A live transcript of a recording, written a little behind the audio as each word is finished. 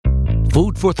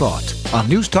Food for Thought on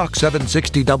News Talk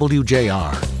 760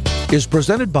 WJR is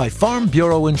presented by Farm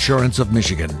Bureau Insurance of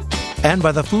Michigan and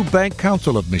by the Food Bank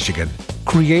Council of Michigan,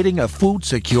 creating a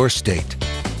food-secure state.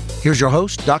 Here's your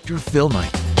host, Dr. Phil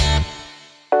Knight.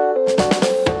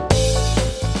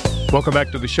 Welcome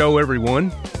back to the show,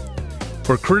 everyone.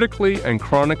 For critically and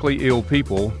chronically ill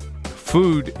people,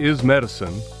 Food is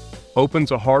Medicine opens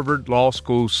a Harvard Law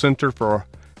School Center for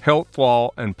Health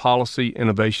Law and Policy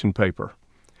Innovation paper.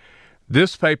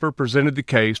 This paper presented the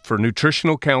case for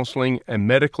nutritional counseling and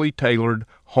medically tailored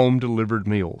home-delivered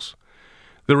meals.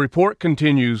 The report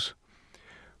continues,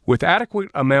 with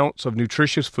adequate amounts of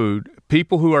nutritious food,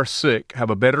 people who are sick have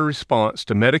a better response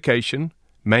to medication,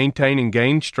 maintain and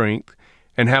gain strength,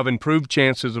 and have improved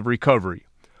chances of recovery.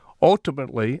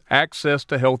 Ultimately, access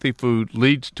to healthy food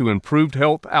leads to improved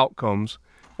health outcomes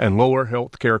and lower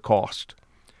health care costs.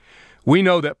 We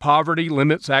know that poverty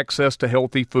limits access to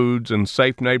healthy foods and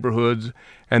safe neighborhoods,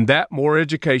 and that more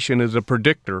education is a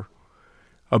predictor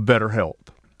of better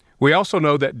health. We also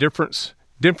know that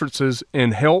differences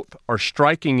in health are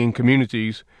striking in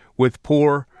communities with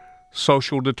poor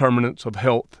social determinants of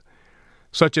health,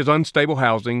 such as unstable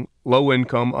housing, low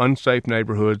income, unsafe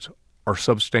neighborhoods, or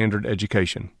substandard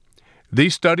education.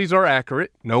 These studies are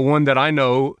accurate. No one that I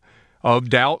know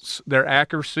of doubts their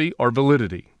accuracy or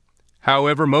validity.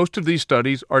 However, most of these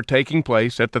studies are taking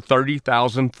place at the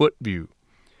 30,000-foot view.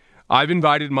 I've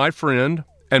invited my friend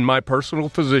and my personal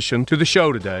physician to the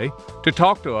show today to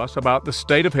talk to us about the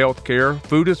state of healthcare,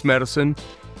 food as medicine,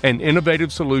 and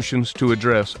innovative solutions to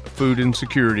address food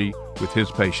insecurity with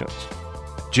his patients.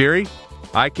 Jerry,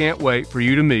 I can't wait for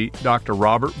you to meet Dr.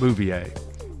 Robert Bouvier.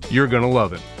 You're going to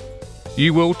love him.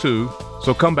 You will too,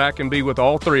 so come back and be with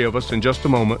all three of us in just a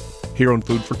moment here on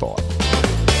Food for Thought.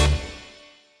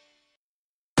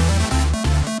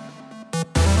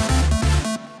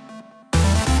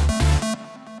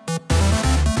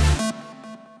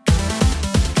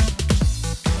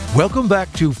 Welcome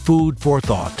back to Food for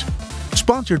Thought,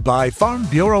 sponsored by Farm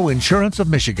Bureau Insurance of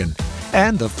Michigan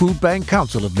and the Food Bank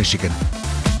Council of Michigan.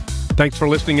 Thanks for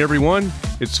listening, everyone.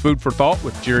 It's Food for Thought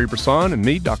with Jerry Brisson and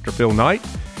me, Dr. Phil Knight.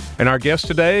 And our guest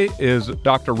today is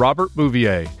Dr. Robert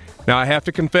Bouvier. Now, I have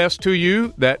to confess to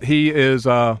you that he is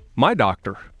my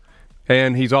doctor,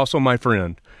 and he's also my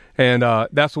friend. And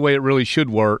that's the way it really should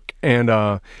work. And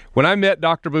when I met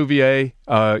Dr. Bouvier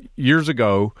years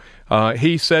ago,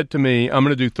 he said to me, I'm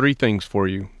going to do three things for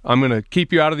you. I'm going to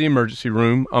keep you out of the emergency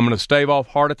room. I'm going to stave off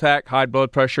heart attack, high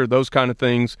blood pressure, those kind of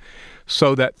things,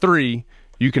 so that three,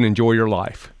 you can enjoy your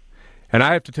life. And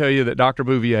I have to tell you that Dr.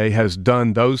 Bouvier has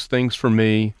done those things for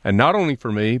me, and not only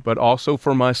for me, but also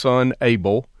for my son,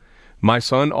 Abel, my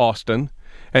son, Austin,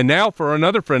 and now for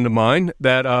another friend of mine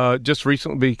that just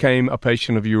recently became a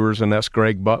patient of yours, and that's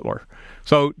Greg Butler.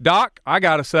 So, Doc, I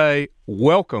got to say,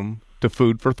 welcome to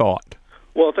Food for Thought.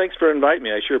 Well, thanks for inviting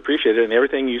me. I sure appreciate it, and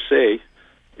everything you say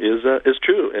is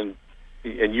true,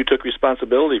 and you took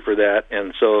responsibility for that,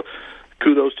 and so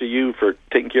kudos to you for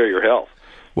taking care of your health.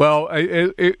 Well,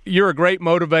 you're a great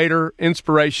motivator,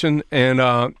 inspiration, and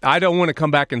I don't want to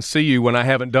come back and see you when I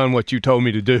haven't done what you told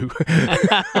me to do.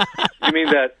 You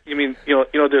mean that? You mean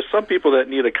there's some people that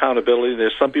need accountability.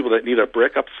 There's some people that need a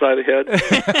brick up the side of the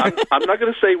head. I'm not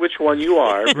going to say which one you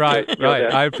are. Right.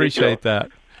 I appreciate that.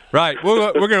 Right.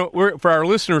 We're for our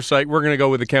listeners' sake, we're gonna go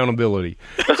with accountability.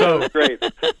 So great.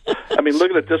 I mean,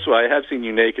 look at it this way. I have seen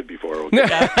you naked before.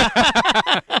 Okay?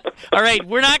 All right,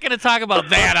 we're not going to talk about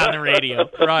that on the radio.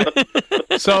 Right.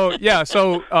 So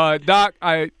Doc,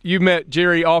 you met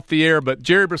Jerry off the air, but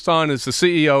Jerry Brisson is the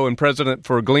CEO and president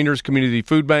for Gleaners Community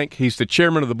Food Bank. He's the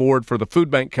chairman of the board for the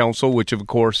Food Bank Council, which of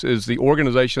course is the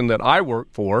organization that I work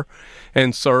for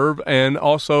and serve, and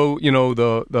also,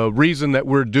 the reason that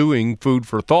we're doing Food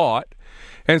for Thought.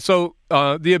 And so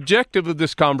the objective of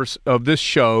this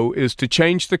show is to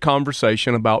change the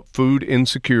conversation about food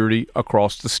insecurity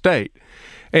across the state.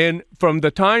 And from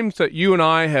the times that you and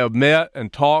I have met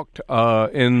and talked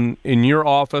in your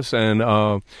office,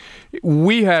 and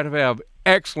we have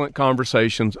excellent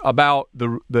conversations about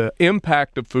the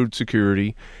impact of food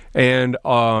security and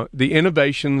the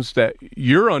innovations that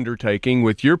you're undertaking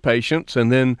with your patients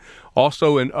and then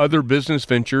also in other business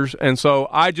ventures. And so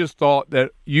I just thought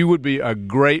that you would be a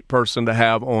great person to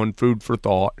have on Food for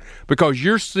Thought because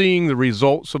you're seeing the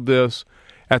results of this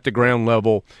at the ground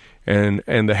level and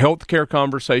the healthcare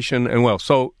conversation. And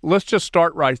so let's just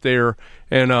start right there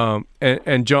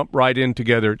and jump right in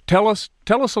together. Tell us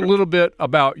a little bit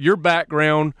about your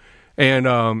background and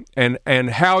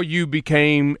how you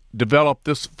developed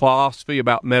this philosophy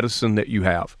about medicine that you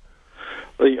have.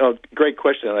 Well, great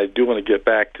question, and I do want to get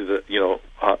back to the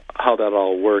how that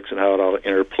all works and how it all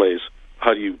interplays.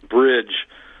 you bridge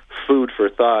food for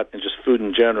thought and just food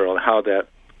in general and how that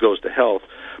goes to health.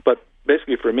 But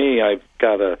basically, for me, I've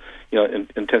got a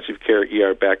intensive care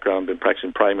ER background. Been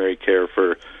practicing primary care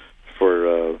for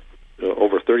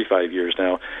over 35 years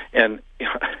now. And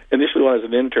initially, when I was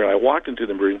an intern, I walked into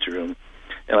the emergency room,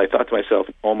 and I thought to myself,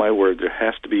 "Oh my word, there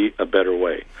has to be a better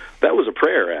way." That was a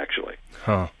prayer, actually.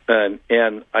 Huh.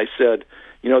 And I said,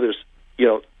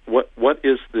 what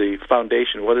is the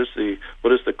foundation? What is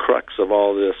the crux of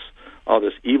all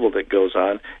this evil that goes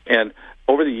on? And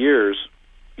over the years,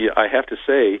 I have to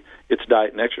say, it's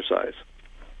diet and exercise.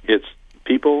 It's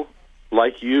people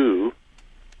like you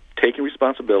taking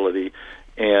responsibility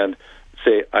and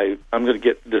say, I'm going to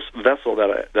get this vessel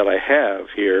that I have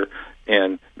here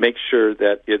and make sure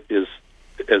that it is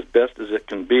as best as it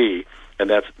can be, and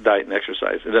that's diet and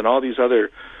exercise. And then all these other,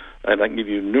 and I can give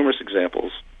you numerous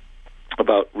examples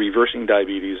about reversing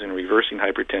diabetes and reversing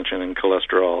hypertension and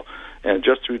cholesterol, and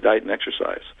just through diet and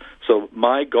exercise. So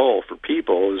my goal for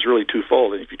people is really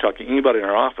twofold. And if you talk to anybody in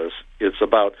our office, it's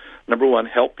about, number one,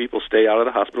 help people stay out of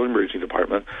the hospital emergency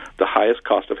department, the highest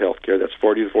cost of health care. That's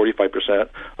 40 to 45%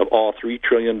 of all $3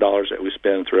 trillion that we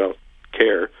spend throughout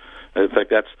care. And in fact,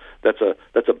 that's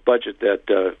a budget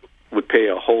that would pay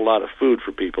a whole lot of food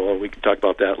for people, and we can talk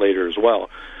about that later as well.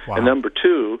 Wow. And number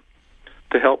two,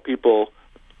 to help people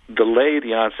delay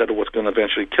the onset of what's going to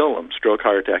eventually kill them, stroke,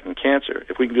 heart attack, and cancer.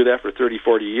 If we can do that for 30,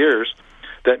 40 years,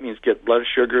 that means get blood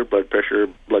sugar, blood pressure,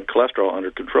 blood cholesterol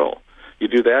under control. You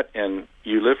do that, and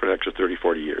you live for an extra 30,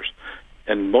 40 years.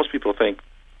 And most people think,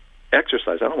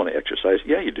 exercise, I don't want to exercise.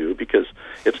 Yeah, you do, because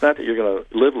it's not that you're going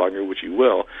to live longer, which you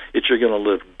will. It's you're going to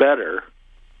live better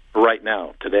right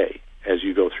now, today, as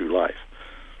you go through life.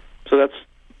 So that's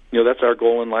our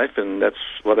goal in life, and that's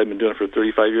what I've been doing for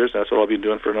 35 years, and that's what I'll be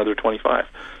doing for another 25.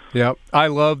 Yeah, I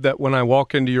love that when I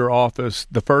walk into your office,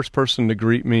 the first person to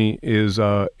greet me is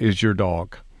your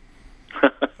dog.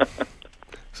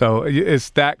 So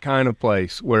it's that kind of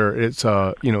place where it's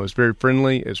it's very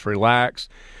friendly, it's relaxed.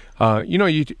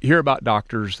 You hear about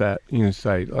doctors that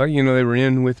say, they were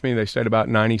in with me, they stayed about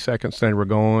 90 seconds, they were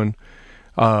gone.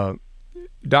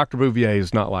 Dr. Bouvier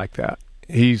is not like that.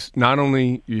 He's not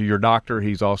only your doctor,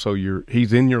 he's also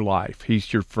he's in your life.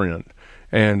 He's your friend.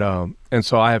 And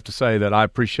so I have to say that I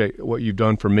appreciate what you've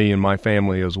done for me and my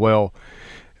family as well.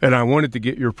 And I wanted to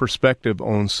get your perspective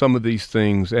on some of these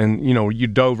things. And, you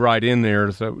dove right in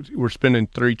there. So we're spending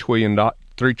 $3 trillion,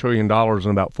 and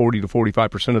about 40 to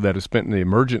 45% of that is spent in the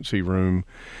emergency room.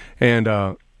 And,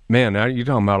 man, now you're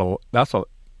talking about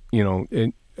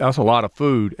that's a lot of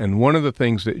food. And one of the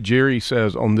things that Jerry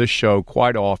says on this show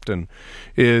quite often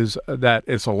is that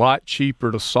it's a lot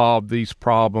cheaper to solve these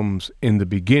problems in the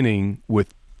beginning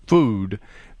with food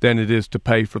than it is to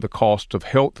pay for the cost of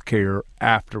health care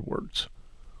afterwards.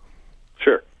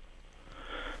 Sure.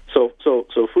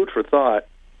 So food for thought,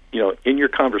 in your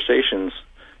conversations,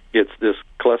 it's this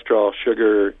cholesterol,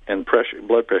 sugar, and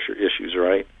blood pressure issues,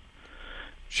 right?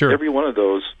 Sure. Every one of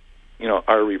those,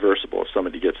 are reversible if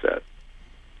somebody gets that.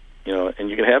 And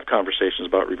you can have conversations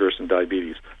about reversing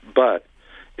diabetes, but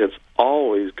it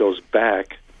always goes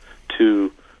back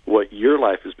to what your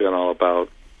life has been all about,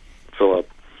 Philip,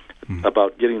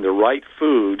 about getting the right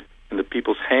food in the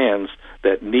people's hands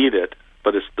that need it,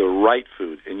 but it's the right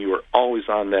food, and you are always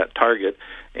on that target,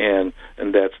 and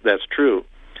that's true.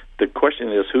 The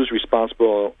question is, who's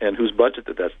responsible and whose budget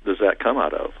does that come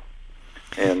out of?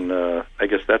 And I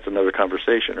guess that's another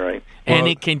conversation, right? And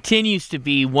it continues to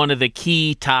be one of the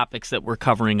key topics that we're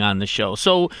covering on the show.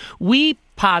 So we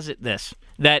posit this,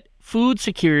 that food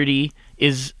security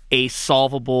is a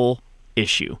solvable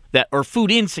issue, or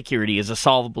food insecurity is a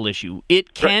solvable issue.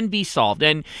 It can be solved.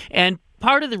 And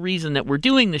part of the reason that we're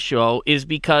doing the show is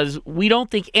because we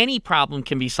don't think any problem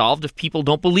can be solved if people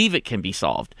don't believe it can be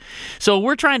solved. So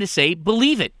we're trying to say,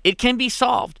 believe it. It can be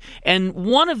solved. And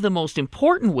one of the most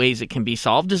important ways it can be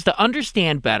solved is to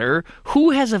understand better who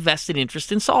has a vested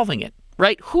interest in solving it.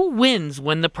 Right? Who wins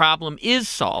when the problem is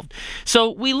solved?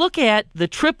 So we look at the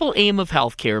triple aim of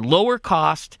healthcare: lower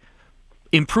cost,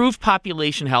 improved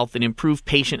population health, and improved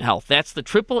patient health. That's the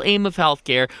triple aim of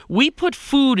healthcare. We put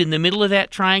food in the middle of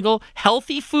that triangle,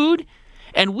 healthy food,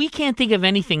 and we can't think of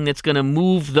anything that's going to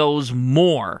move those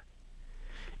more.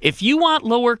 If you want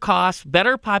lower costs,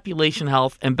 better population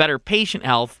health, and better patient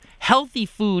health, healthy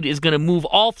food is going to move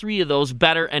all three of those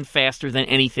better and faster than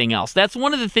anything else. That's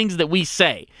one of the things that we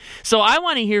say. So I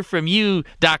want to hear from you,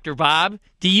 Dr. Bob.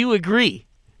 Do you agree?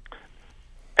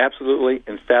 Absolutely,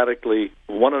 emphatically,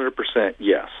 100%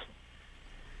 yes.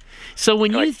 So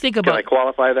when you think about... Can I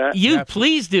qualify that?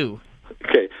 Please do.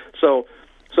 Okay, so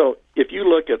So if you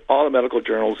look at all the medical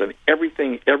journals and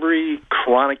everything, every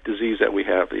chronic disease that we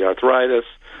have, the arthritis,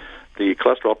 the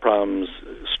cholesterol problems,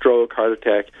 stroke, heart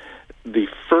attack, the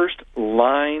first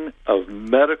line of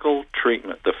medical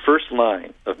treatment,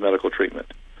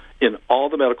 in all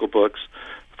the medical books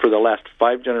for the last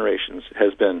 5 generations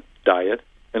has been diet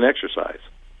and exercise,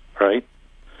 right?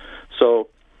 So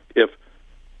if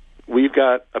we've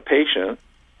got a patient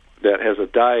that has a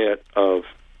diet of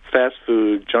fast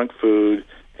food, junk food,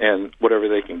 and whatever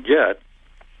they can get,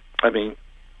 I mean,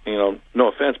 no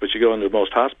offense, but you go into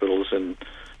most hospitals and,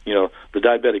 the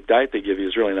diabetic diet they give you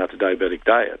is really not the diabetic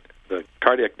diet. The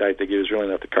cardiac diet they give you is really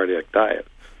not the cardiac diet.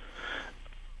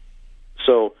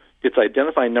 So it's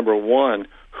identifying, number one,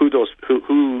 who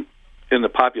in the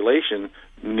population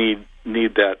need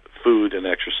that food and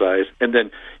exercise, and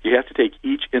then you have to take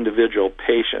each individual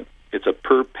patient. It's a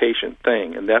per-patient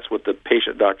thing, and that's what the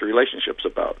patient-doctor relationship's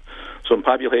about. So in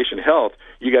population health,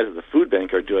 you guys at the food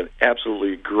bank are doing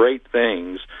absolutely great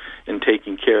things in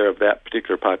taking care of that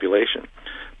particular population.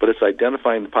 But it's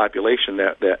identifying the population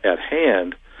that at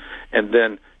hand and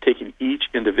then taking each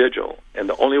individual. And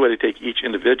the only way to take each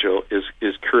individual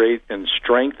is create and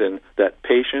strengthen that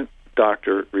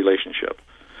patient-doctor relationship.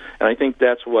 And I think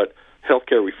that's what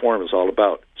healthcare reform is all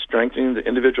about, strengthening the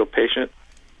individual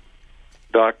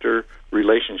patient-doctor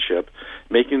relationship,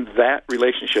 making that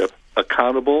relationship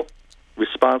accountable,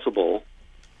 responsible,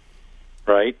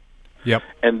 right? Yep.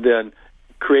 And then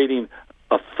creating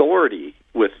authority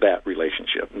with that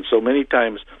relationship. And so many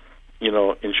times,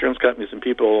 insurance companies and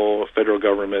people, federal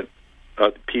government,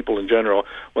 people in general,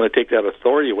 want to take that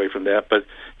authority away from that. But,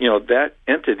 that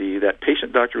entity, that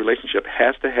patient-doctor relationship,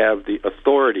 has to have the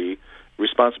authority,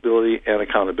 responsibility, and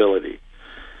accountability.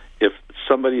 If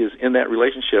somebody is in that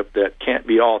relationship that can't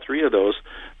be all three of those,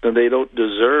 then they don't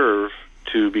deserve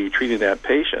to be treating that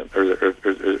patient or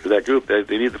that group.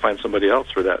 They need to find somebody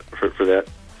else for that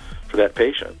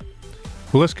patient.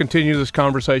 Well, let's continue this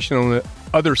conversation on the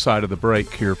other side of the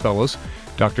break here, fellas.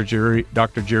 Dr. Jerry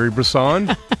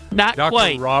Brisson, Not Dr.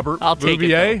 quite. Robert I'll take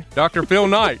Bouvier, Dr. Phil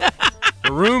Knight.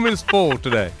 The room is full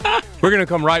today. We're going to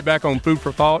come right back on Food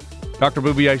for Thought. Dr.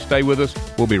 Bouvier, stay with us.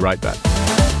 We'll be right back.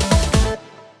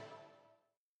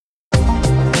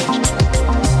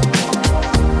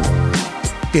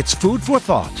 It's Food for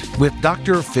Thought with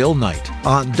Dr. Phil Knight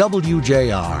on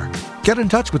WJR. Get in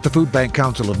touch with the Food Bank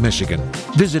Council of Michigan.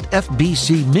 Visit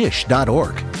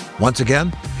fbcmich.org. Once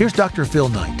again, here's Dr. Phil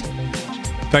Knight.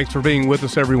 Thanks for being with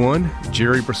us, everyone.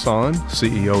 Jerry Brisson,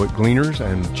 CEO at Gleaners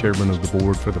and chairman of the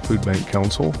board for the Food Bank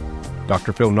Council.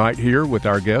 Dr. Phil Knight here with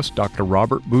our guest, Dr.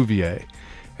 Robert Bouvier.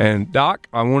 And Doc,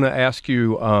 I want to ask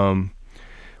you,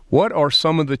 what are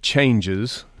some of the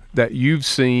changes that you've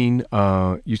seen?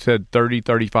 You said 30,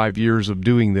 35 years of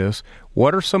doing this.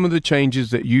 What are some of the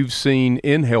changes that you've seen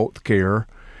in healthcare,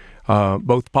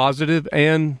 both positive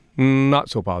and not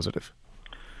so positive?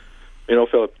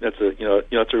 Philip, that's a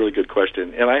really good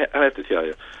question, and I have to tell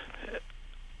you,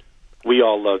 we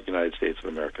all love the United States of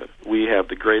America. We have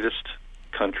the greatest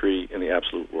country in the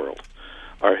absolute world.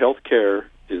 Our healthcare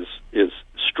is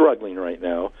struggling right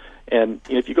now, and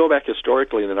if you go back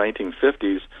historically in the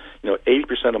 1950s,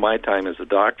 80% of my time as a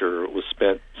doctor was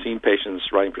spent seeing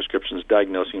patients, writing prescriptions,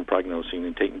 diagnosing, prognosing,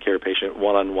 and taking care of patient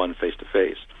one-on-one,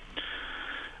 face-to-face.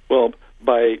 Well,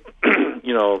 by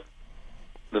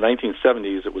the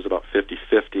 1970s, it was about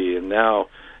 50-50, and now,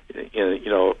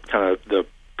 kind of the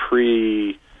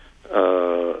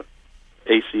pre-ACA,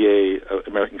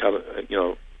 American,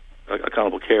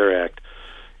 Accountable Care Act,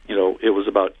 it was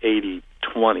about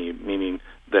 80-20, meaning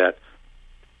that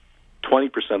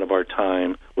 20% of our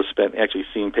time was spent actually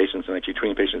seeing patients and actually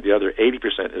treating patients. The other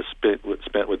 80% is spent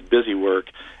with busy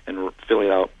work and filling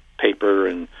out paper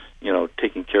and,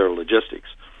 taking care of logistics.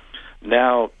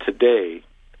 Now,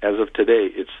 as of today,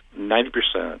 it's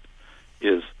 90%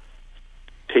 is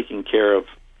taking care of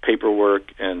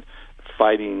paperwork and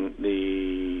fighting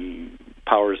the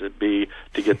powers that be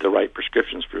to get the right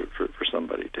prescriptions for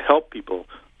somebody, to help people,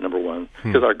 number one.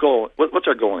 Because our goal, what's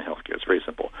our goal in healthcare? It's very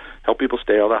simple. Help people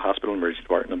stay out of the hospital emergency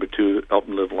department. Number two, help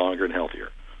them live longer and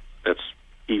healthier. That's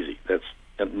easy.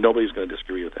 And nobody's going to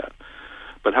disagree with that.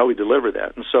 But how we deliver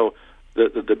that. And so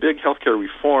the big healthcare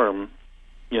reform,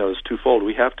 is twofold.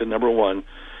 We have to, number one,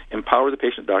 empower the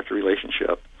patient-doctor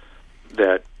relationship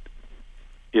that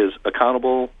is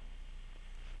accountable,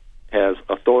 has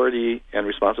authority and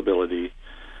responsibility,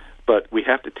 but we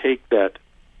have to take that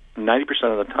 90%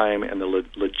 of the time and the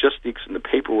logistics and the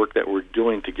paperwork that we're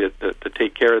doing to get to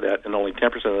take care of that, and only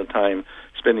 10% of the time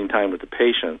spending time with the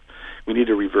patient, we need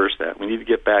to reverse that. We need to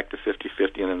get back to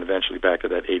 50-50 and then eventually back to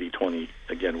that 80-20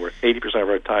 again, where 80% of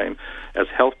our time as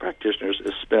health practitioners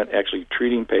is spent actually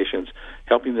treating patients,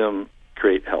 helping them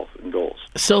create health and goals.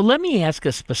 So let me ask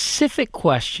a specific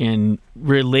question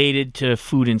related to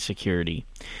food insecurity.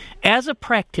 As a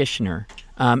practitioner,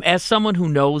 as someone who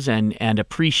knows and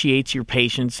appreciates your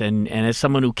patients and as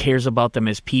someone who cares about them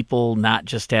as people, not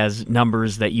just as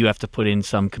numbers that you have to put in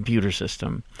some computer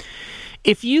system,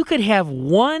 if you could have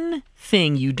one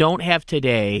thing you don't have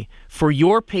today for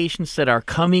your patients that are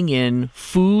coming in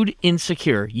food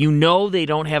insecure, you know they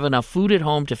don't have enough food at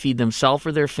home to feed themselves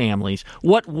or their families,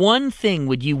 what one thing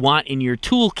would you want in your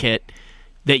toolkit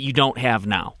that you don't have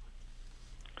now?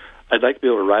 I'd like to be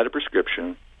able to write a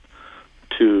prescription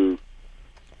to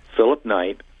Philip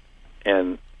Knight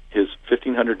and his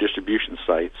 1,500 distribution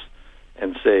sites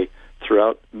and say,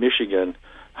 throughout Michigan,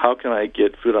 how can I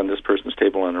get food on this person's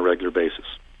table on a regular basis?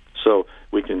 So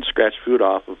we can scratch food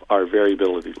off of our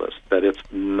variability list, that it's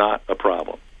not a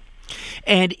problem.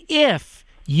 And if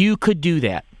you could do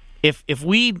that, if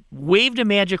we waved a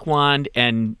magic wand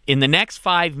and in the next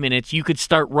 5 minutes you could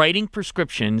start writing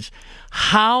prescriptions,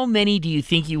 how many do you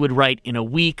think you would write in a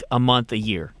week, a month, a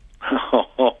year?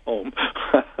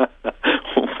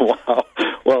 Wow.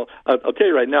 Well, I'll tell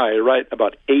you right now, I write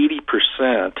about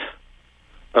 80%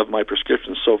 of my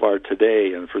prescriptions so far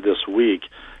today and for this week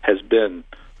has been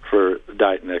for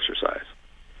diet and exercise.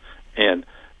 And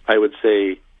I would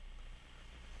say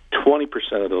 20%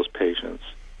 of those patients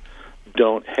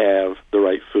don't have the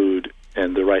right food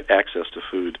and the right access to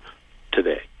food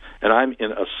today. And I'm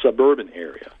in a suburban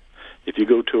area. If you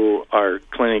go to our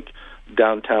clinic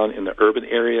downtown in the urban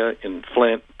area in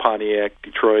Flint, Pontiac,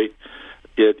 Detroit,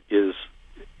 it is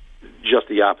just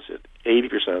the opposite.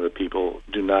 80% of the people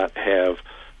do not have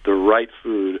the right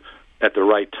food at the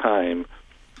right time,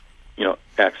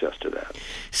 access to that.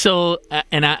 So,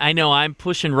 and I know I'm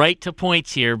pushing right to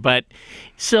points here, but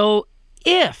so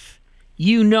if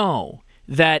you know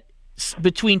that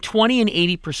between 20 and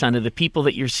 80% of the people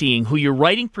that you're seeing who you're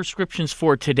writing prescriptions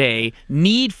for today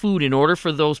need food in order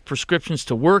for those prescriptions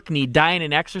to work, need diet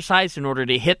and exercise in order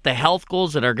to hit the health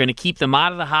goals that are going to keep them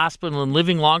out of the hospital and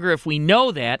living longer. If we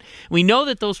know that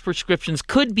those prescriptions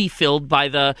could be filled by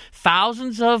the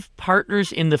thousands of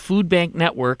partners in the food bank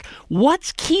network,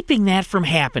 what's keeping that from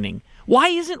happening?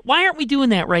 Why aren't we doing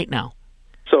that right now?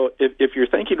 So if you're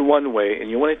thinking one way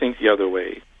and you want to think the other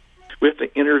way, we have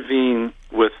to intervene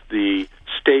with the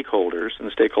stakeholders, and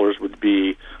the stakeholders would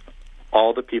be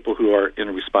all the people who are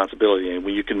in responsibility. And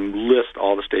when you can list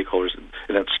all the stakeholders, and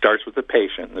it starts with the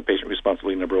patient, and the patient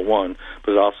responsibility number one,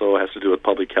 but it also has to do with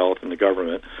public health and the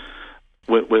government.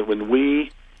 When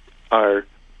we are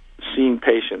seeing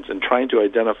patients and trying to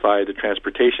identify the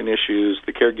transportation issues,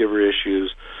 the caregiver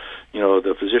issues,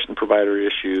 the physician-provider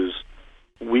issues,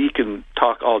 we can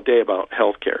talk all day about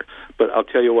healthcare. But I'll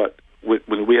tell you what,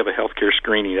 when we have a healthcare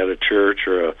screening at a church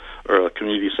or a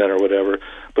community center or whatever,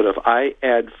 but if I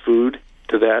add food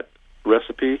to that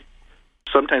recipe,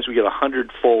 sometimes we get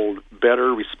 100-fold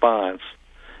better response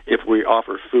if we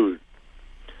offer food.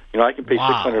 I can pay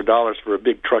 $600 for a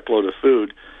big truckload of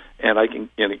food, and I can,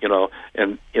 without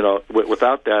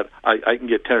that, I can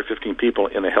get 10 or 15 people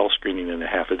in a health screening in a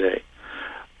half a day.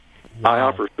 Wow. I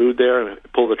offer food there and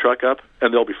pull the truck up,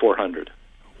 and there'll be 400.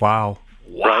 Wow.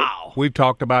 Wow. We've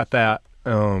talked about that.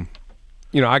 I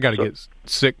got to get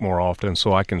sick more often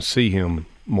so I can see him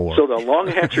more. So the short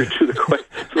answer to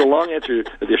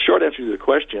the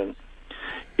question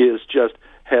is just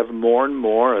have more and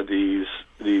more of these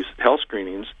health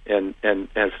screenings and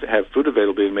have food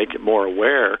availability and make it more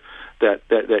aware that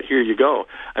here you go.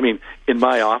 I mean, in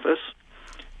my office,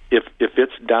 if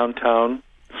it's downtown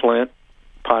Flint,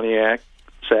 Pontiac,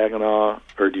 Saginaw,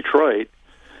 or Detroit,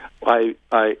 I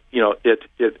have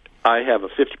a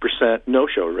 50%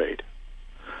 no-show rate.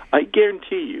 I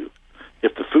guarantee you,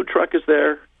 if the food truck is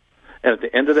there, and at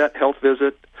the end of that health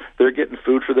visit, they're getting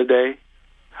food for the day,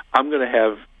 I'm going to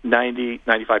have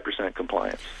 95%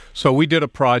 compliance. So we did a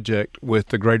project with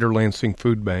the Greater Lansing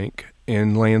Food Bank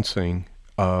in Lansing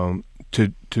to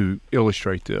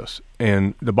illustrate this.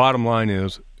 And the bottom line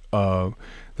is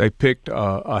they picked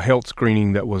a health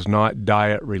screening that was not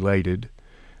diet-related,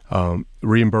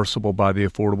 reimbursable by the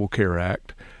Affordable Care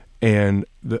Act, and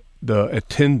the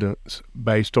attendance,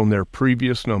 based on their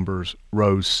previous numbers,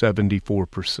 rose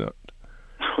 74%.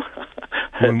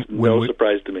 No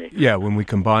surprise to me. Yeah, when we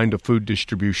combined the food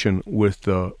distribution with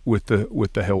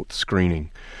the health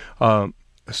screening.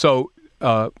 So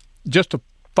just to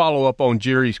follow up on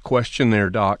Jerry's question there,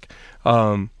 Doc,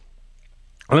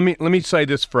 Let me say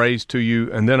this phrase to you,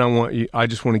 and then I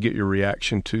just want to get your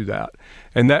reaction to that.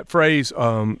 And that phrase,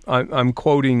 I'm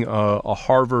quoting a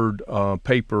Harvard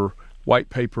white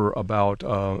paper about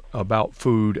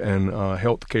food and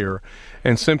health care,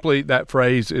 and simply that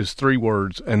phrase is 3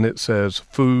 words, and it says,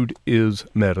 "Food is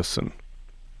medicine."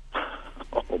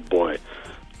 Oh boy,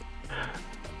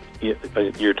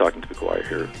 you're talking to the choir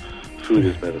here. Food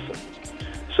is medicine.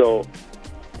 So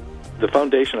the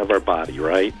foundation of our body,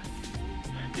 right,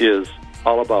 is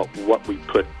all about what we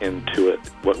put into it,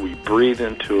 what we breathe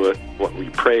into it, what we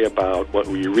pray about, what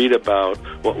we read about,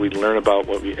 what we learn about,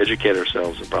 what we educate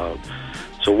ourselves about.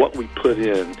 So what we put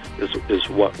in is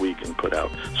what we can put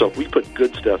out. So if we put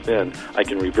good stuff in, I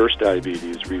can reverse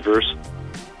diabetes, reverse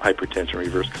hypertension,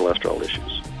 reverse cholesterol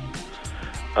issues.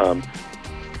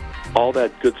 All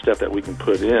that good stuff that we can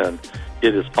put in,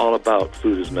 it is all about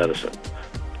food is medicine.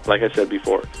 Like I said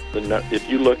before, if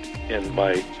you look in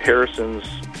my Harrison's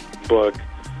book,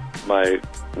 my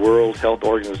World Health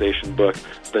Organization book,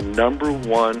 the number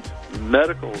 1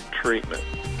 medical treatment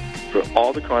for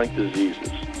all the chronic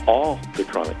diseases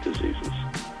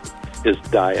is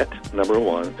diet, number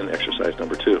 1, and exercise,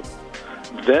 number 2.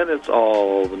 Then it's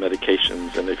all the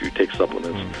medications, and if you take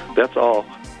supplements, that's all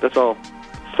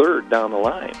third down the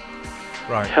line.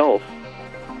 Right. Health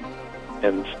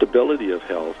and stability of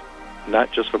health,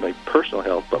 not just from a personal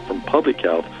health, but from public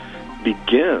health,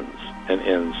 begins and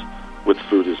ends with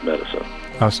food is medicine.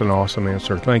 That's an awesome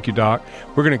answer. Thank you, Doc.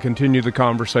 We're going to continue the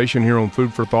conversation here on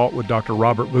Food for Thought with Dr.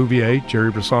 Robert Bouvier.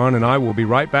 Jerry Brisson and I will be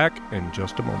right back in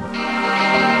just a moment.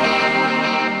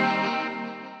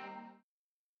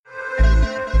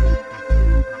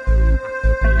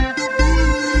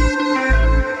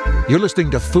 You're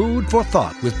listening to Food for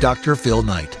Thought with Dr. Phil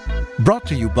Knight. Brought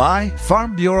to you by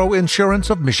Farm Bureau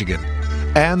Insurance of Michigan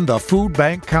and the Food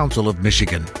Bank Council of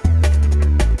Michigan.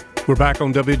 We're back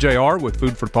on WJR with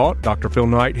Food for Thought. Dr. Phil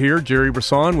Knight here, Jerry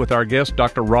Brisson with our guest,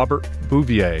 Dr. Robert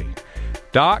Bouvier.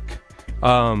 Doc,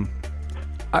 I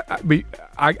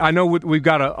know we've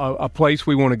got a place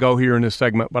we want to go here in this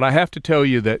segment, but I have to tell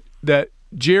you that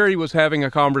Jerry was having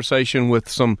a conversation with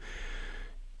some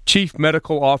chief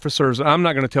medical officers. I'm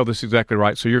not going to tell this exactly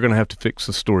right, so you're going to have to fix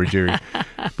the story, Jerry.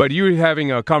 But you were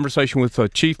having a conversation with a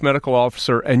chief medical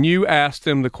officer, and you asked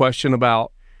him the question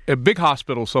about a big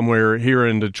hospital somewhere here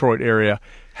in the Detroit area.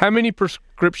 How many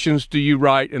prescriptions do you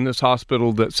write in this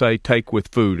hospital that say take with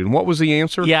food? And what was the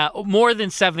answer? Yeah, more than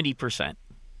 70%.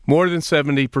 More than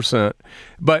 70%.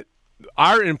 But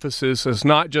our emphasis is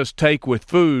not just take with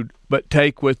food, but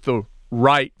take with the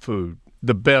right food,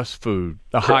 the best food,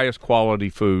 the highest quality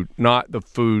food, not the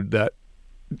food that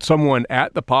someone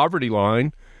at the poverty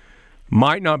line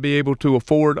might not be able to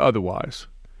afford otherwise,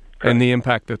 and the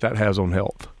impact that has on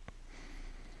health.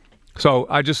 So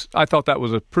I thought that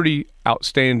was a pretty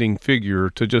outstanding figure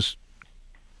to just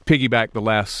piggyback the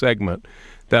last segment,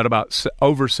 that about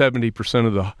over 70%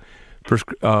 of the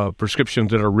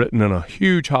prescriptions that are written in a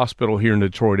huge hospital here in the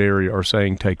Detroit area are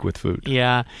saying take with food.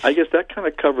 Yeah. I guess that kind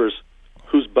of covers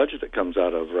whose budget it comes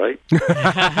out of, right?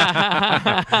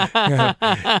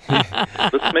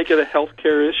 Let's make it a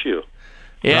healthcare issue.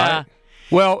 Yeah. Right?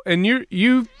 Well, and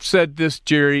you said this,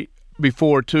 Jerry,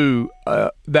 before too,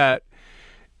 that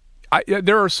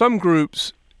there are some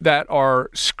groups that are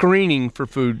screening for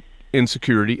food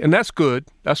insecurity, and that's good.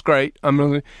 That's great.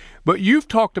 But you've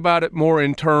talked about it more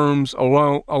in terms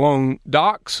along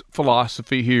Doc's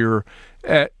philosophy here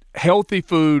at healthy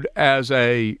food as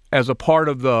part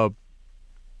of the.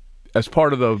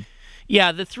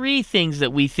 Yeah, the 3 things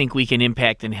that we think we can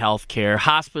impact in healthcare: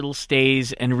 hospital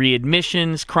stays and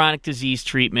readmissions, chronic disease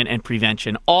treatment, and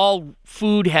prevention. All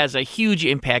food has a huge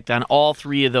impact on all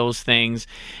 3 of those things,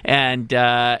 and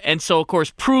so of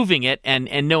course proving it and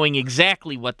knowing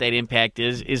exactly what that impact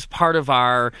is part of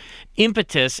our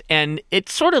impetus, and it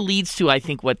sort of leads to, I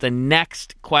think, what the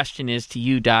next question is to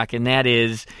you, Doc, and that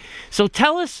is, so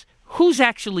tell us who's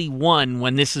actually won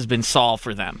when this has been solved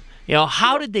for them. You know,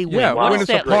 how did they win? Yeah, when it's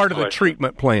a part of the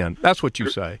treatment plan. That's what you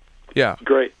say. Yeah.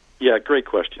 Great. Yeah, great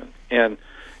question. And,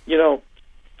 if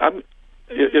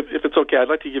it's okay, I'd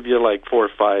like to give you like 4 or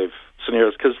 5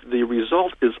 scenarios, because the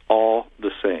result is all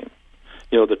the same.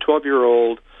 The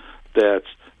 12-year-old that's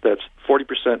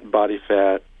 40% body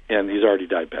fat, and he's already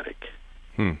diabetic,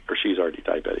 or she's already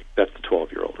diabetic. That's the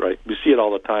 12-year-old, right? We see it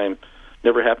all the time.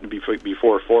 Never happened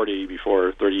before 40,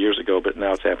 before 30 years ago, but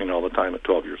now it's happening all the time at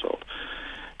 12 years old.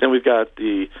 Then we've got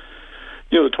the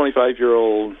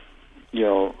 25-year-old,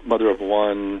 mother of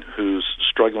 1 who's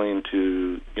struggling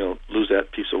to, lose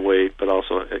that piece of weight, but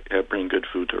also bring good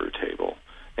food to her table.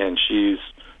 And she's,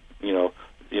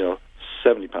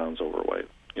 70 pounds overweight.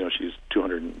 she's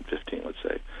 215, let's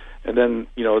say. And then,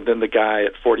 then the guy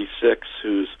at 46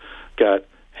 who's got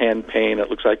hand pain, it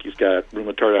looks like he's got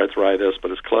rheumatoid arthritis,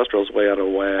 but his cholesterol's way out of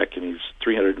whack, and he's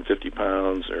 350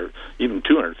 pounds or even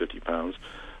 250 pounds.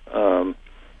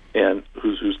 And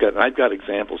who's got, and I've got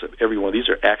examples of every one. These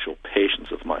are actual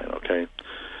patients of mine, okay?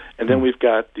 And then we've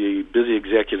got the busy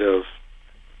executive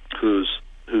who's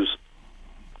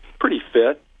pretty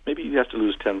fit. Maybe you have to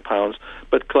lose 10 pounds,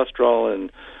 but cholesterol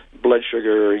and blood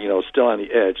sugar, still on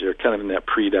the edge. They're kind of in that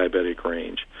pre-diabetic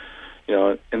range,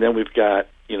 And then we've got,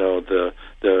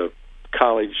 the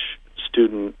college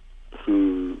student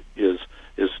who is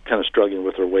kind of struggling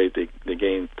with their weight. They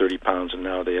gained 30 pounds, and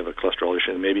now they have a cholesterol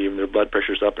issue, and maybe even their blood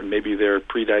pressure's up, and maybe they're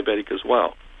pre-diabetic as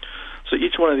well. So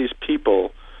each one of these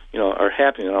people, are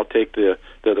happening. And I'll take the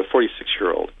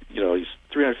 46-year-old. He's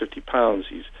 350 pounds.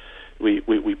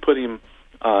 We put him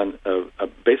on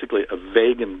basically a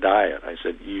vegan diet. I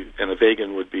said, and a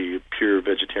vegan would be a pure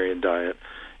vegetarian diet,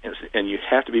 and you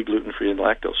have to be gluten-free and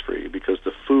lactose-free because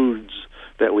the foods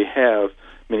that we have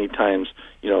many times,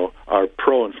 are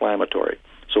pro-inflammatory.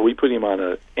 So we put him on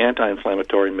an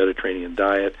anti-inflammatory Mediterranean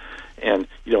diet, and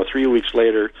 3 weeks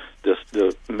later,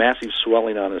 the massive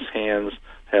swelling on his hands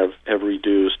have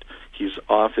reduced. He's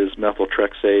off his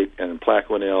methotrexate and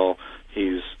Plaquenil.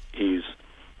 He's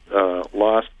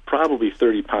lost probably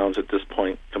 30 pounds at this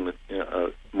point,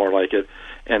 more like it,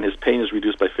 and his pain is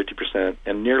reduced by 50%,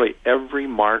 and nearly every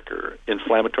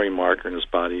inflammatory marker in his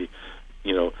body,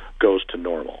 goes to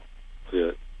normal.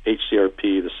 The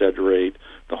HCRP, the sed-rate,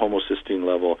 the homocysteine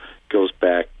level goes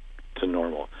back to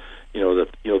normal. The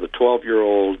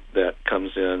 12-year-old that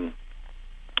comes in,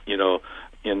 into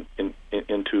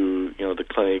the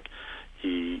clinic,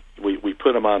 we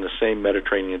put him on the same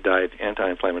Mediterranean diet,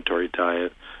 anti-inflammatory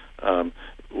diet.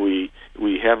 We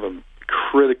have them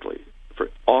critically for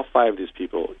all 5 of these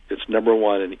people. It's number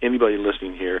one, and anybody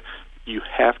listening here, you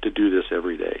have to do this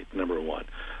every day. Number one,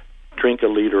 drink a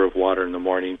liter of water in the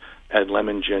morning. Add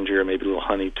lemon, ginger, maybe a little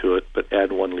honey to it, but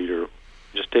add 1 liter.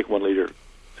 Just take 1 liter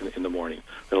in the morning.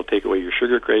 That'll take away your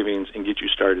sugar cravings and get you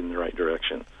started in the right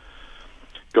direction.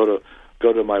 Go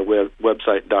to my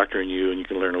website, Dr. and You, and you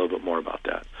can learn a little bit more about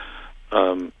that.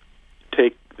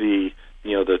 Take the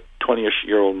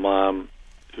 20-ish-year-old mom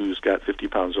who's got 50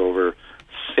 pounds over,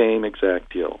 same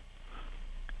exact deal.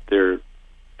 Their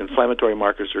inflammatory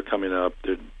markers are coming up.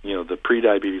 The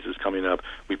pre-diabetes is coming up.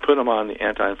 We put them on the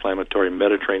anti-inflammatory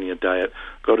Mediterranean diet.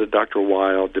 Go to Dr.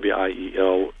 Weil,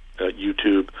 W-I-E-L,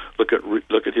 YouTube. Look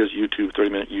at his YouTube,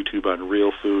 30-minute YouTube on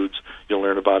real foods. You'll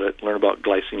learn about it. Learn about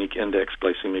glycemic index,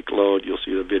 glycemic load. You'll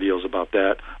see the videos about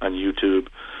that on YouTube.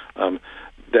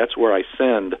 That's where I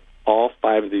send all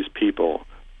 5 of these people,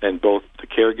 and both the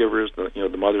caregivers,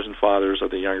 the mothers and fathers of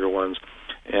the younger ones,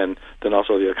 and then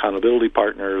also the accountability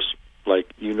partners,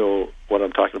 like what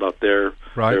I'm talking about there,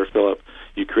 right. There, Philip.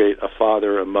 You create a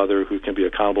father, a mother who can be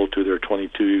accountable to their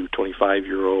 22,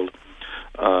 25-year-old,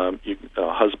 a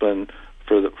husband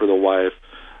for the wife,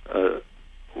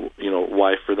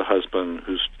 wife for the husband,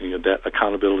 who's that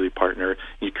accountability partner.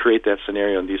 You create that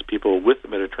scenario, and these people with the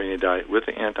Mediterranean diet, with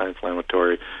the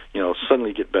anti-inflammatory,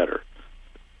 suddenly get better.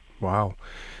 Wow.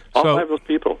 All 5 of those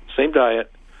people, same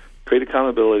diet, create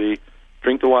accountability,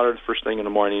 drink the water the first thing in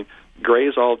the morning,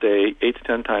 graze all day, 8 to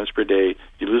 10 times per day.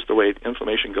 You lose the weight,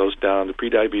 inflammation goes down, the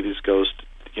prediabetes goes,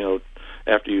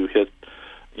 after you hit,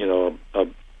 a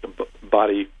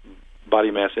body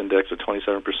mass index of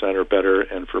 27% or better,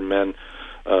 and for men,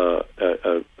 a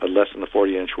less than a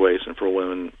 40-inch waist, and for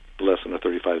women, less than a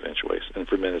 35-inch waist, and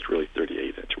for men, it's really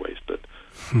 38-inch waist. But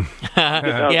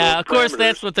yeah, of course,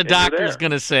 that's what the doctor's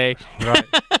going to say. Right.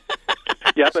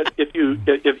 Yeah, but if you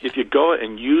go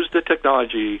and use the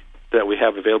technology that we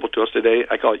have available to us today,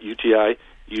 I call it UTI,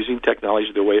 using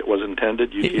technology the way it was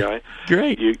intended, UTI.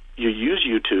 Great. You use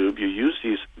YouTube, you use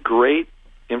these great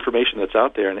information that's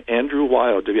out there, and Andrew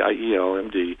Weil, W-I-E-L,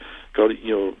 M.D., go to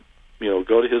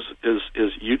his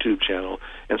YouTube channel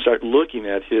and start looking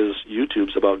at his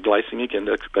YouTubes about glycemic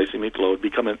index, glycemic load,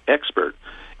 become an expert.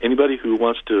 Anybody who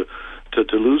wants to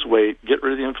lose weight, get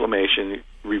rid of the inflammation,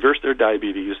 reverse their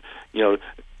diabetes,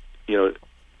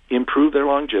 improve their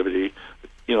longevity,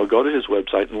 go to his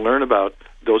website and learn about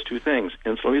those 2 things,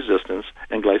 insulin resistance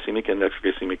and glycemic index,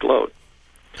 glycemic load.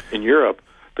 In Europe,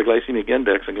 the glycemic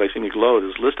index and glycemic load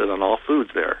is listed on all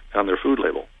foods there, on their food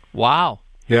label. Wow.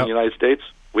 Yep. In the United States,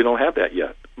 we don't have that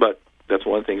yet, but that's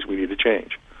one of the things we need to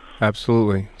change.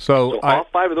 Absolutely. So all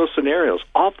 5 of those scenarios,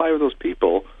 all 5 of those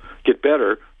people get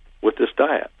better with this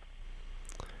diet.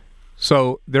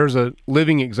 So there's a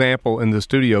living example in the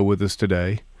studio with us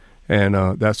today, and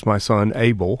that's my son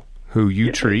Abel, who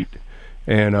you treat.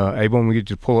 And Abel, I'm going to get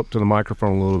you to pull up to the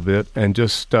microphone a little bit and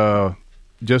just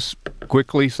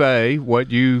quickly say what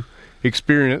you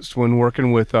experienced when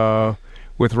working with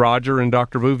Roger and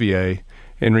Dr. Bouvier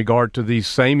in regard to these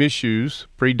same issues,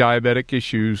 pre-diabetic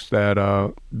issues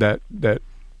that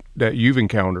you've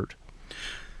encountered.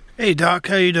 Hey, Doc,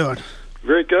 how you doing?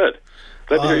 Very good.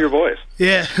 Glad to hear your voice.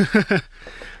 Yeah.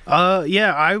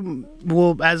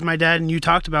 As my dad and you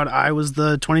talked about, I was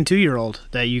the 22-year-old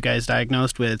that you guys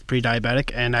diagnosed with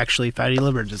pre-diabetic and actually fatty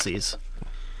liver disease.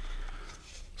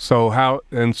 So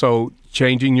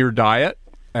changing your diet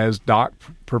as Doc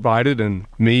provided and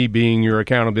me being your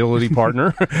accountability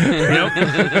partner.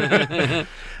 But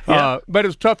it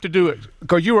was tough to do it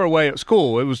because you were away at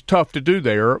school. It was tough to do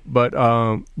there, but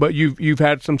you've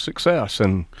had some success.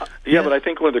 And but I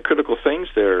think one of the critical things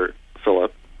there,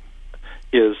 Philip,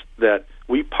 is that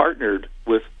we partnered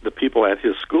with the people at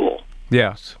his school.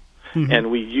 Yes. Mm-hmm. And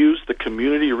we used the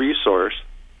community resource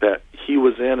that he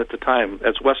was in at the time.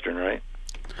 That's Western, right?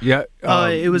 Yeah.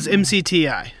 It was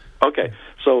MCTI. Okay.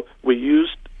 So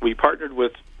we partnered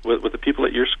with the people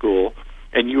at your school,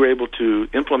 and you were able to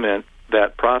implement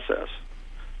that process.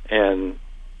 And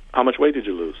how much weight did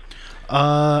you lose?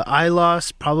 I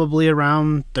lost probably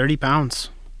around 30 pounds.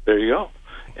 There you go.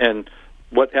 And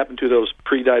what happened to those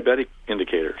pre-diabetic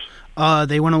indicators?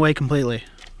 They went away completely.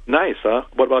 Nice, huh?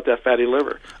 What about that fatty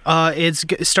liver? It's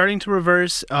starting to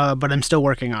reverse, but I'm still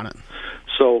working on it.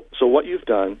 So what you've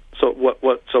done, so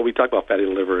we talked about fatty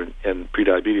liver and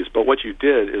prediabetes, but what you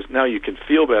did is now you can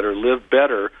feel better, live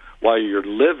better while you're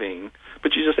living,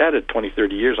 but you just added 20,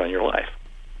 30 years on your life.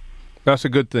 That's a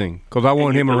good thing, because I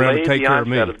want him around to take care of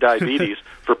me. You delayed the onset of diabetes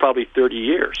for probably 30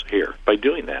 years here by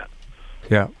doing that.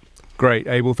 Yeah. Great.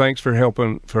 Abel, thanks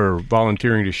for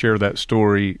volunteering to share that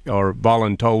story, or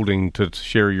voluntolding to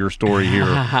share your story here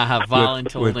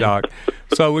with Doc.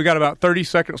 So we got about 30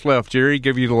 seconds left. Jerry,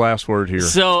 give you the last word here.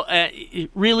 So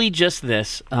really just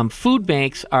this. Food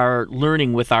banks are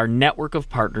learning with our network of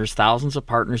partners, thousands of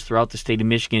partners throughout the state of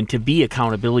Michigan, to be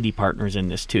accountability partners in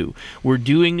this too. We're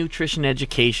doing nutrition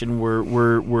education.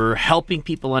 We're helping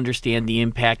people understand the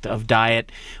impact of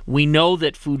diet. We know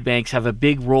that food banks have a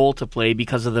big role to play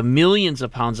because of the millions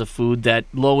of pounds of food that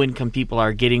low-income people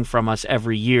are getting from us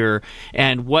every year.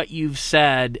 And what you've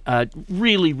said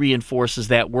really reinforces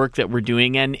that work that we're doing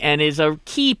and is a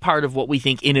key part of what we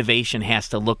think innovation has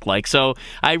to look like. So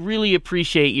I really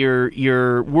appreciate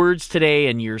your words today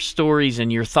and your stories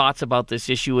and your thoughts about this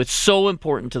issue. It's so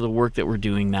important to the work that we're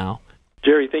doing now.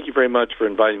 Jerry, thank you very much for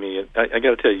inviting me. I got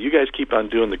to tell you guys keep on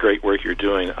doing the great work you're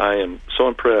doing. I am so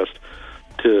impressed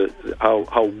to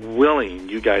how willing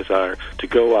you guys are to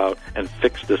go out and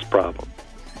fix this problem.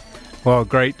 Well,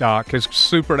 great, Doc. It's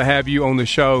super to have you on the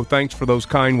show. Thanks for those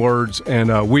kind words. And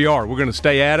we're going to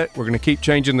stay at it. We're going to keep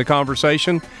changing the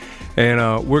conversation.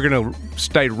 And we're going to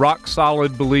stay rock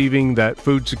solid believing that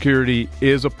food security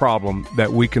is a problem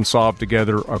that we can solve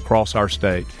together across our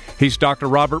state. He's Dr.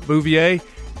 Robert Bouvier.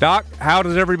 Doc, how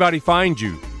does everybody find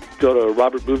you? Go to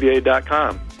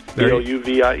robertbouvier.com.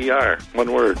 Bouvier,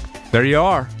 one word. There you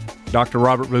are. Dr.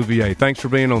 Robert Bouvier. Thanks for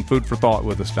being on Food for Thought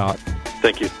with us, Doc.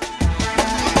 Thank you.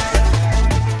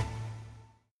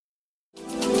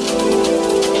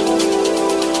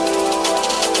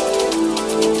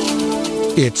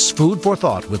 It's Food for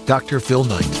Thought with Dr. Phil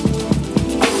Knight.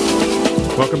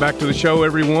 Welcome back to the show,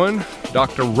 everyone.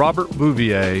 Dr. Robert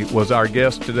Bouvier was our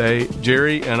guest today.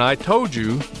 Jerry, and I told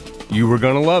you were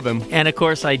going to love him. And, of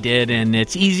course, I did, and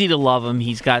it's easy to love him.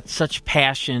 He's got such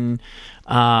passion.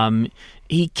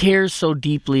 He cares so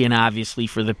deeply and obviously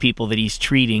for the people that he's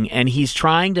treating, and he's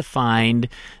trying to find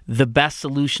the best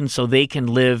solution so they can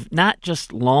live not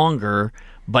just longer,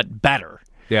 but better.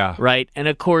 Yeah. Right. And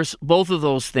of course, both of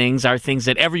those things are things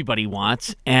that everybody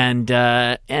wants. And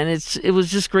it was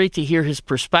just great to hear his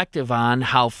perspective on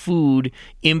how food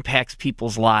impacts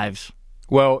people's lives.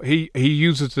 Well, he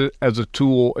uses it as a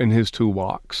tool in his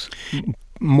toolbox,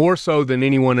 more so than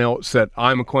anyone else that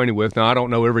I'm acquainted with. Now, I don't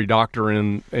know every doctor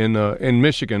in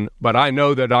Michigan, but I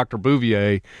know that Dr.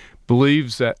 Bouvier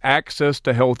believes that access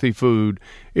to healthy food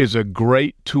is a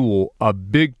great tool, a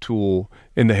big tool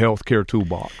in the healthcare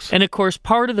toolbox. And of course,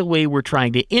 part of the way we're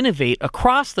trying to innovate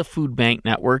across the food bank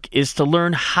network is to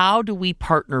learn how do we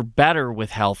partner better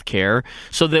with healthcare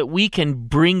so that we can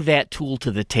bring that tool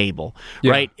to the table,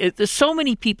 right? There's so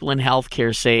many people in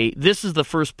healthcare say this is the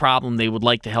first problem they would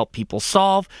like to help people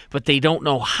solve, but they don't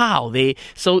know how.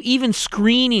 So even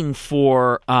screening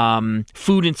for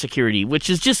food insecurity, which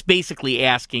is just basically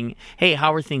asking, hey,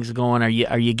 how are things going? Are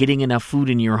you getting enough food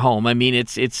in your home? I mean,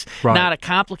 it's right. Not a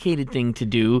complicated thing to to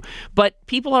do, but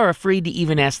people are afraid to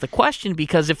even ask the question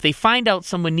because if they find out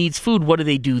someone needs food, what do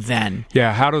they do then?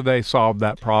 Yeah, how do they solve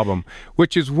that problem?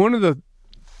 Which is one of the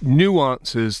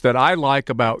nuances that I like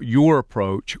about your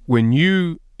approach. When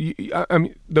I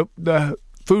mean, the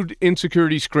food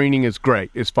insecurity screening is great.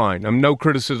 It's fine. No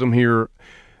criticism here.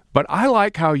 But I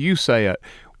like how you say it.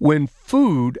 When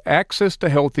access to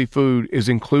healthy food is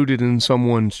included in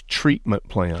someone's treatment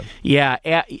plan. Yeah,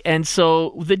 and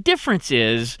so the difference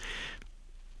is,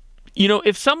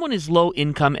 if someone is low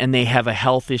income and they have a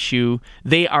health issue,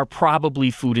 they are probably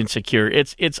food insecure.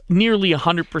 It's nearly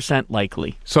 100%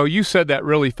 likely. So you said that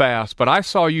really fast, but I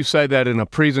saw you say that in a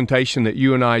presentation that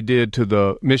you and I did to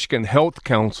the Michigan Health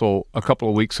Council a couple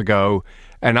of weeks ago,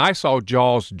 and I saw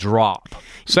jaws drop.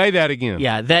 Say that again.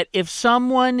 Yeah, that if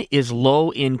someone is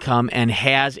low income and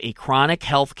has a chronic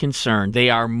health concern,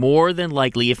 they are more than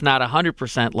likely, if not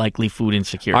 100% likely, food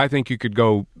insecure. I think you could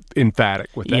go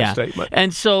emphatic with that statement.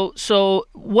 And so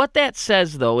what that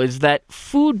says, though, is that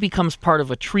food becomes part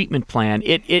of a treatment plan.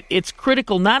 It's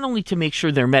critical not only to make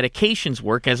sure their medications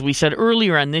work, as we said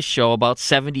earlier on this show, about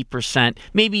 70%,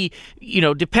 maybe,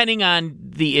 depending on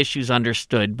the issues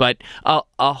understood, but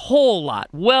a whole lot,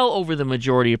 well over the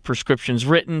majority of prescriptions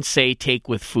written say take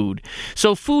with food.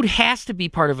 So food has to be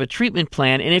part of a treatment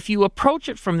plan, and if you approach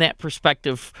it from that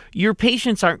perspective, your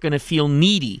patients aren't going to feel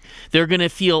needy. They're going to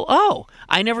feel, oh,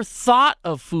 I never thought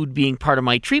of food being part of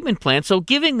my treatment plan, so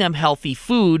giving them healthy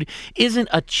food isn't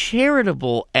a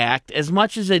charitable act as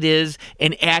much as it is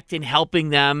an act in helping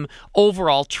them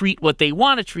overall treat what they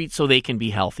want to treat so they can be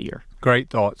healthier. Great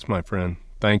thoughts, my friend.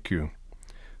 Thank you.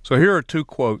 So here are 2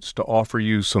 quotes to offer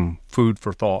you some food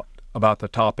for thought about the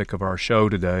topic of our show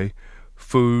today: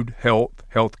 food, health,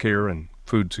 healthcare, and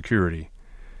food security.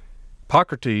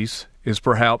 Hippocrates is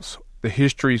perhaps the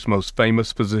history's most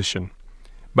famous physician.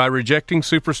 By rejecting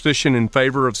superstition in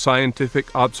favor of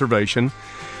scientific observation,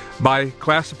 by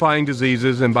classifying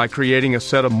diseases, and by creating a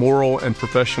set of moral and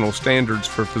professional standards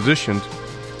for physicians,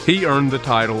 he earned the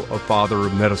title of Father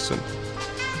of Medicine.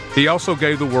 He also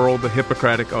gave the world the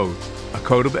Hippocratic Oath, a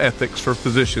code of ethics for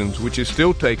physicians which is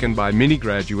still taken by many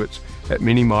graduates at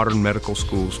many modern medical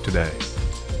schools today.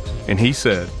 And he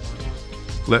said,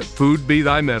 "Let food be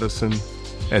thy medicine,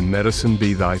 and medicine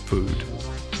be thy food."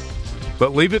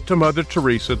 But leave it to Mother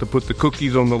Teresa to put the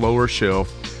cookies on the lower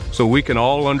shelf so we can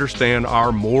all understand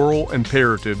our moral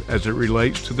imperative as it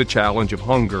relates to the challenge of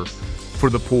hunger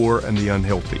for the poor and the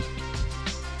unhealthy.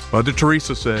 Mother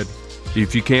Teresa said,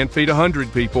 if you can't feed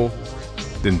 100 people,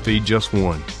 then feed just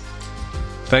one.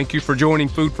 Thank you for joining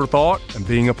Food for Thought and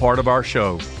being a part of our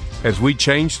show as we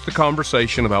change the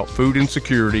conversation about food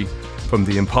insecurity from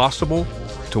the impossible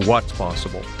to what's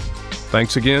possible.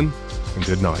 Thanks again, and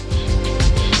good night.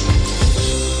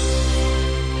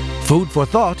 Food for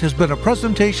Thought has been a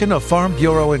presentation of Farm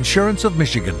Bureau Insurance of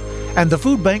Michigan and the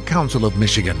Food Bank Council of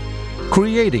Michigan,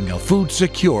 creating a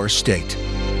food-secure state.